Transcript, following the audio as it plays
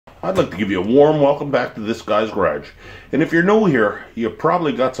I'd like to give you a warm welcome back to this guy's garage. And if you're new here, you've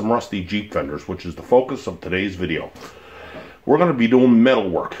probably got some rusty Jeep fenders, which is the focus of today's video. We're going to be doing metal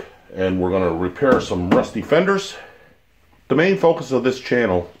work, and we're going to repair some rusty fenders. The main focus of this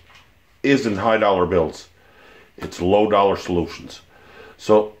channel isn't high dollar bills. It's low dollar solutions.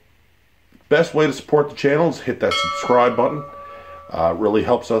 So, best way to support the channel is hit that subscribe button. It really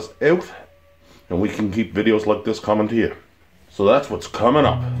helps us out, and we can keep videos like this coming to you. So that's what's coming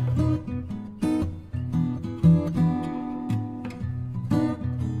up.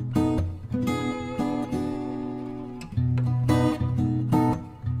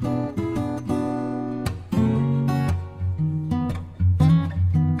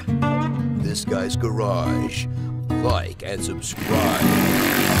 This guy's garage. Like and subscribe.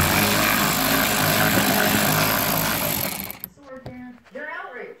 You're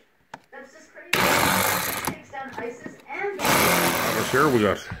outraged. That's just crazy. It takes down ISIS and Here we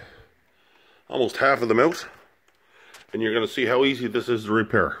got almost half of them out, and you're going to see how easy this is to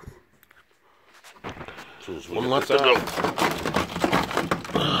repair. So there's one left to go.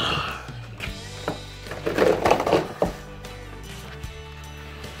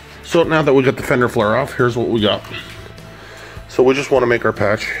 So now that we got the fender flare off, here's what we got. So we just want to make our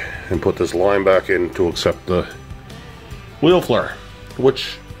patch and put this line back in to accept the wheel flare,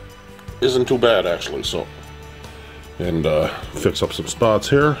 which isn't too bad actually. So, and fix up some spots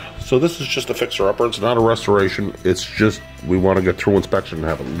here. So this is just a fixer-upper. It's not a restoration. It's just we want to get through inspection and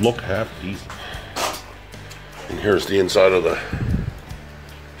have a look half decent. And here's the inside of the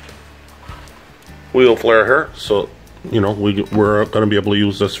wheel flare here. So, you know, we're going to be able to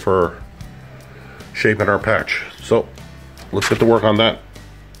use this for shaping our patch. So let's get to work on that.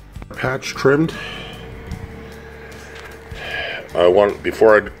 Patch trimmed.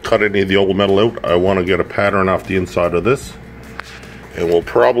 Before I cut any of the old metal out, I want to get a pattern off the inside of this, and we'll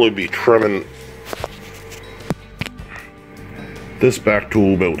probably be trimming this back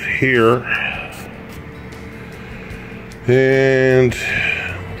to about here, and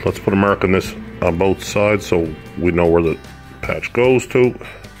let's put a mark on this on both sides so we know where the patch goes to.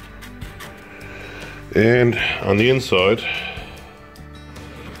 And on the inside,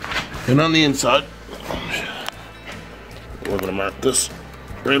 we're going to mark this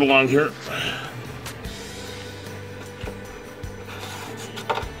right along here.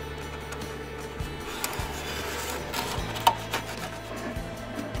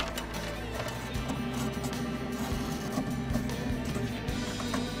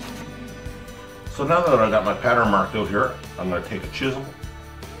 So now that I got my pattern marked out here, I'm going to take a chisel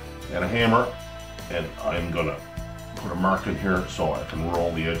and a hammer, and I'm going to put a mark in here so I can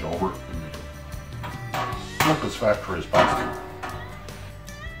roll the edge over. Look as factory as possible.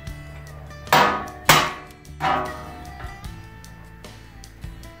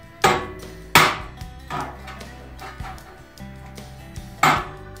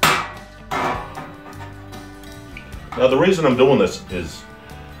 Now the reason I'm doing this is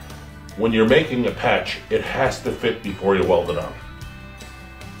when you're making a patch, it has to fit before you weld it on.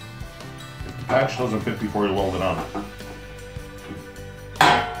 If the patch doesn't fit before you weld it on,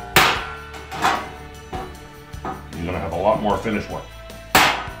 you're going to have a lot more finish work.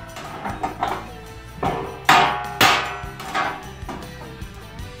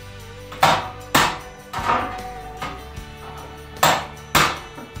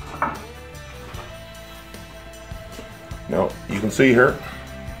 Now, you can see here,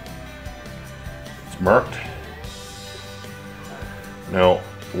 it's marked. Now,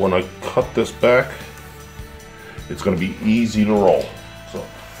 when I cut this back, it's going to be easy to roll. So.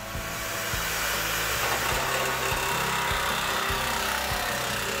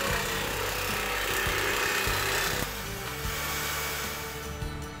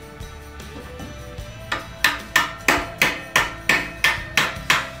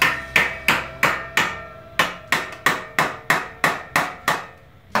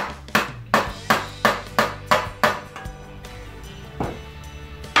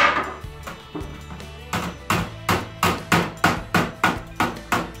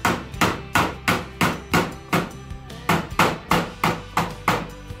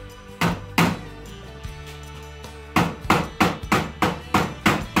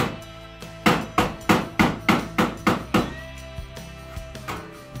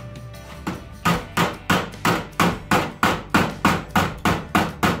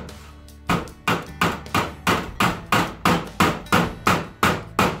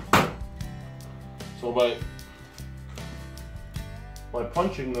 So by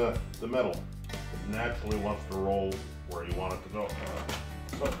punching the metal, it naturally wants to roll where you want it to go.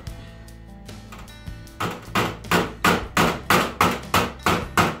 So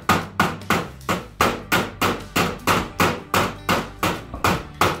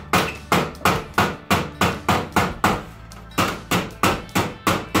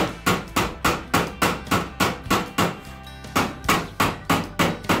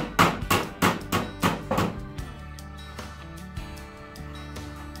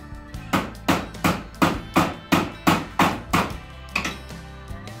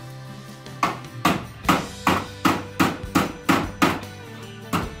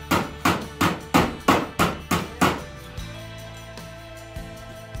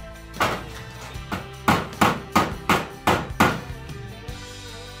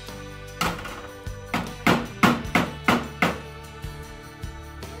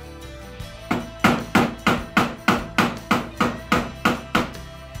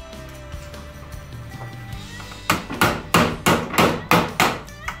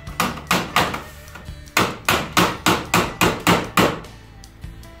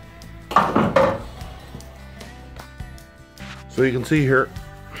So you can see here,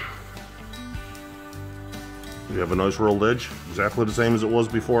 we have a nice rolled edge, exactly the same as it was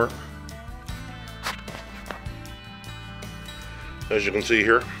before. As you can see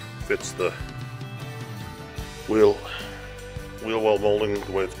here, fits the wheel well molding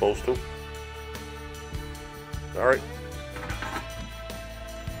the way it's supposed to. All right.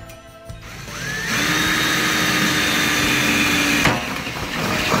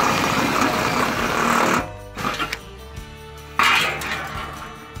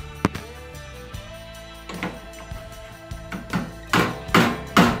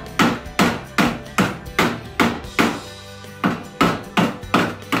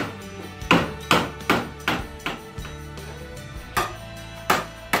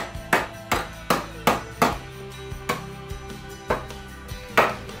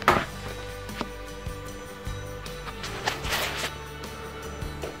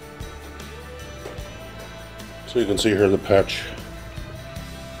 So you can see here the patch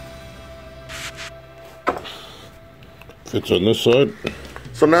fits on this side.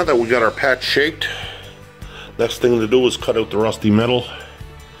 So now that we got our patch shaped, next thing to do is cut out the rusty metal.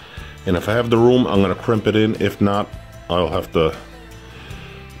 And if I have the room, I'm going to crimp it in. If not, I'll have to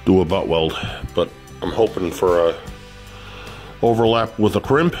do a butt weld. But I'm hoping for a overlap with a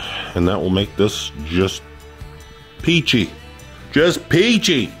crimp, and that will make this just peachy. Just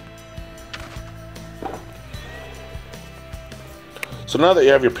peachy! So now that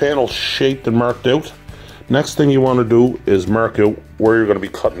you have your panel shaped and marked out, next thing you want to do is mark out where you're going to be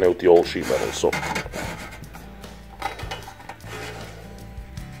cutting out the old sheet metal. So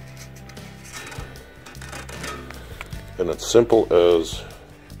and it's simple as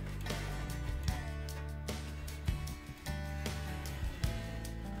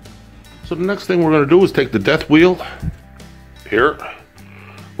so the next thing we're going to do is take the death wheel here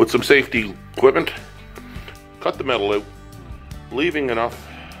with some safety equipment, cut the metal out, leaving enough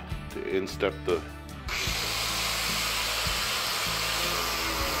to instep the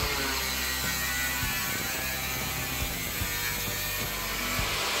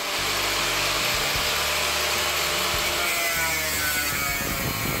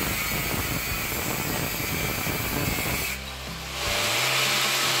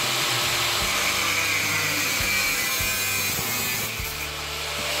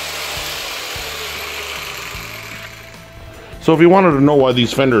So if you wanted to know why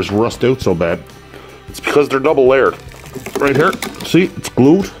these fenders rust out so bad, it's because they're double layered. Right here, see, it's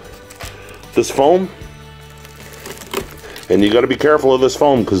glued, this foam. And you gotta be careful of this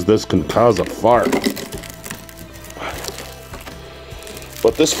foam because this can cause a fire.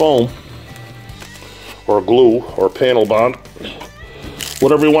 But this foam, or glue, or panel bond,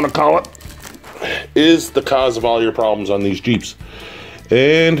 whatever you want to call it, is the cause of all your problems on these Jeeps.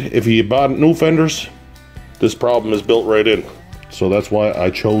 And if you bought new fenders, this problem is built right in. So that's why I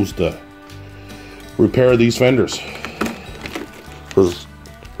chose to repair these fenders. Because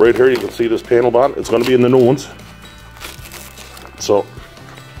right here you can see this panel bond. It's going to be in the new ones. So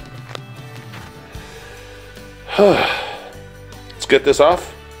let's get this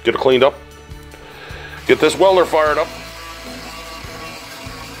off, get it cleaned up, get this welder fired up.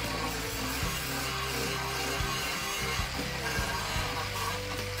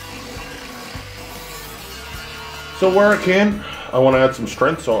 So where I can, I want to add some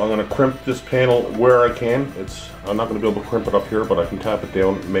strength, so I'm going to crimp this panel where I can. I'm not going to be able to crimp it up here, but I can tap it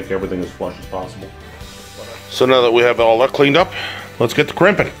down and make everything as flush as possible. So now that we have all that cleaned up, let's get to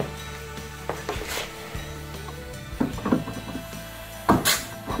crimping.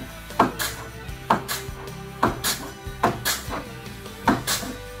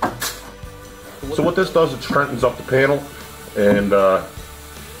 So what this does, it strengthens up the panel and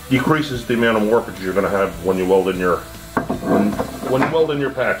decreases the amount of warpage you're going to have when you weld in your when you weld in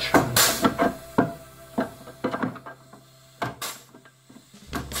your patch.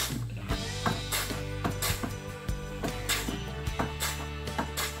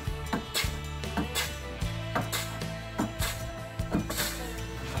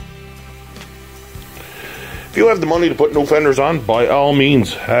 If you have the money to put new fenders on, by all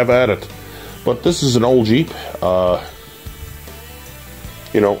means, have at it. But this is an old Jeep.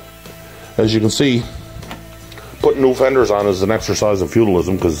 You know, as you can see, putting new fenders on is an exercise in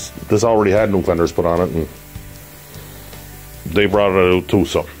feudalism because this already had new fenders put on it and they brought it out too.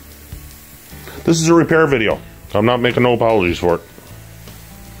 So this is a repair video. I'm not making no apologies for it.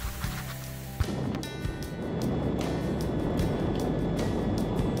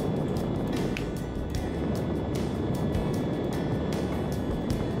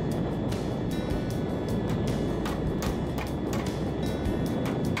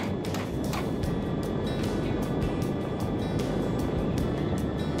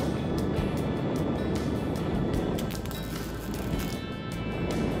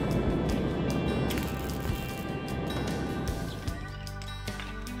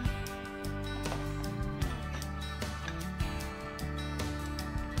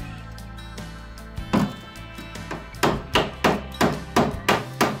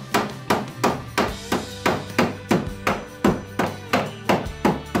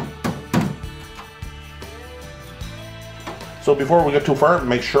 So before we get too far,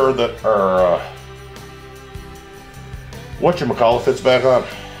 make sure that our whatchamacallit fits back on.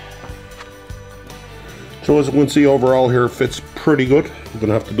 So as you can see, overall here, it fits pretty good. We're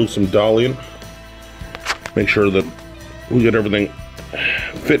gonna have to do some dollying. Make sure that we get everything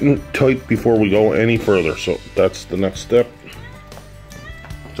fitting tight before we go any further. So that's the next step.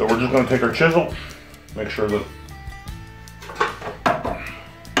 So we're just gonna take our chisel, make sure that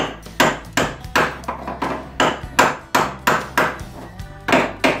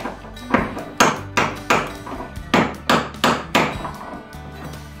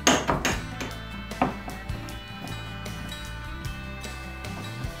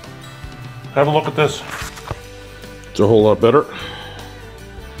have a look at this. It's a whole lot better.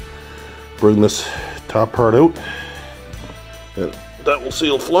 Bring this top part out, and that will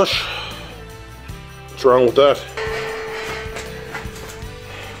seal flush. What's wrong with that?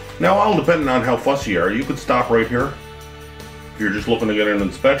 Now, all depending on how fussy you are, you could stop right here. If you're just looking to get an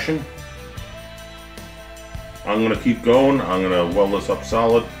inspection, I'm gonna keep going. I'm gonna weld this up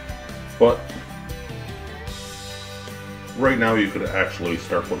solid, but right now you could actually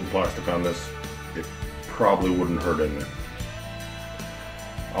start putting plastic on this. It probably wouldn't hurt anything.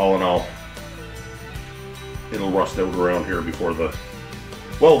 All in all, it'll rust out around here before the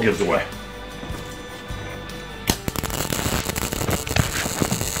weld gives away.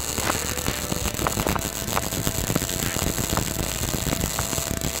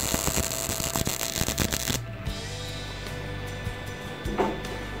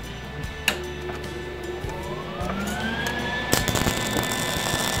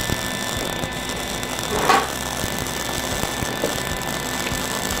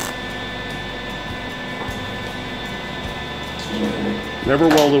 Never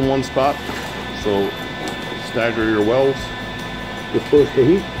weld in one spot, so stagger your welds with burst of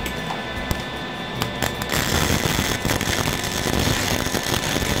heat.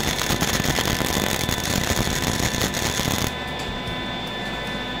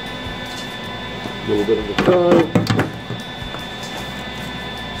 A little bit of a time.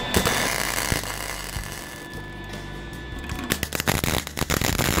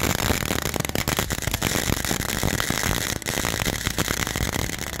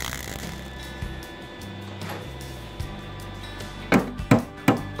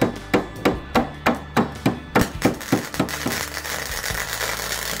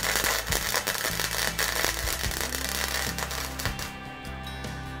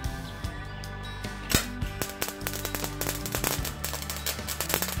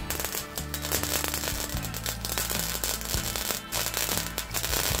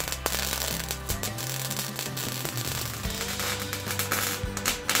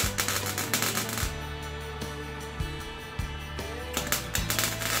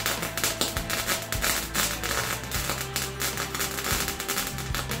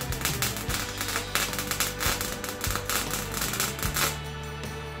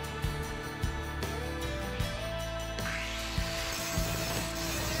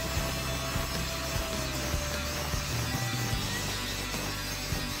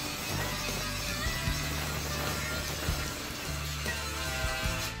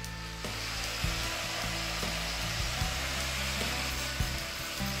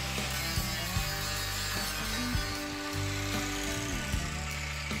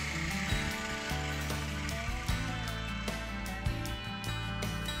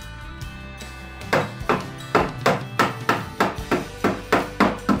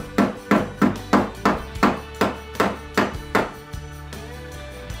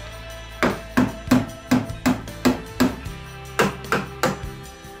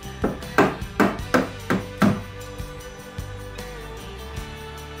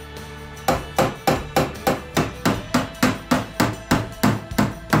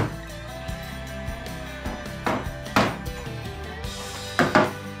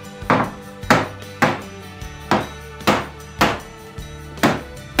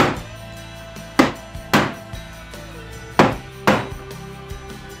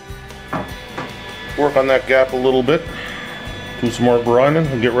 Work on that gap a little bit, do some more grinding,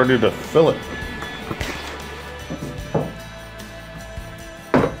 and get ready to fill it.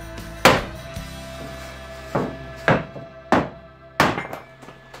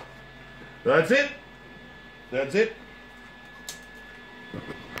 That's it. That's it.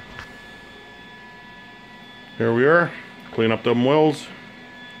 Here we are. Clean up them welds,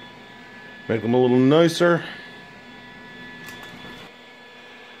 make them a little nicer.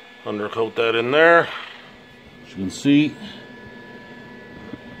 Undercoat that in there. As you can see,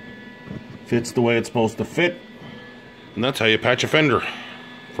 fits the way it's supposed to fit. And that's how you patch a fender.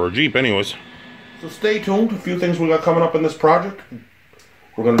 For a Jeep anyways. So stay tuned. A few things we got coming up in this project.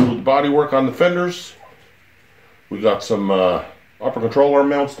 We're going to do the body work on the fenders. We got some upper controller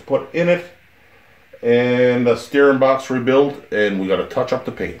mounts to put in it, and a steering box rebuild, and we got to touch up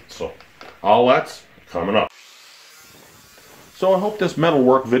the paint. So all that's coming up. So I hope this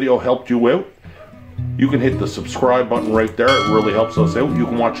metalwork video helped you out. You can hit the subscribe button right there. It really helps us out. You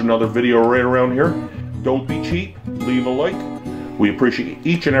can watch another video right around here. Don't be cheap. Leave a like. We appreciate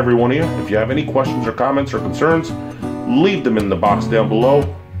each and every one of you. If you have any questions or comments or concerns, leave them in the box down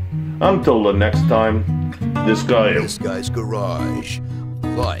below. Until the next time, this guy's garage.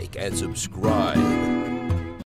 Like and subscribe.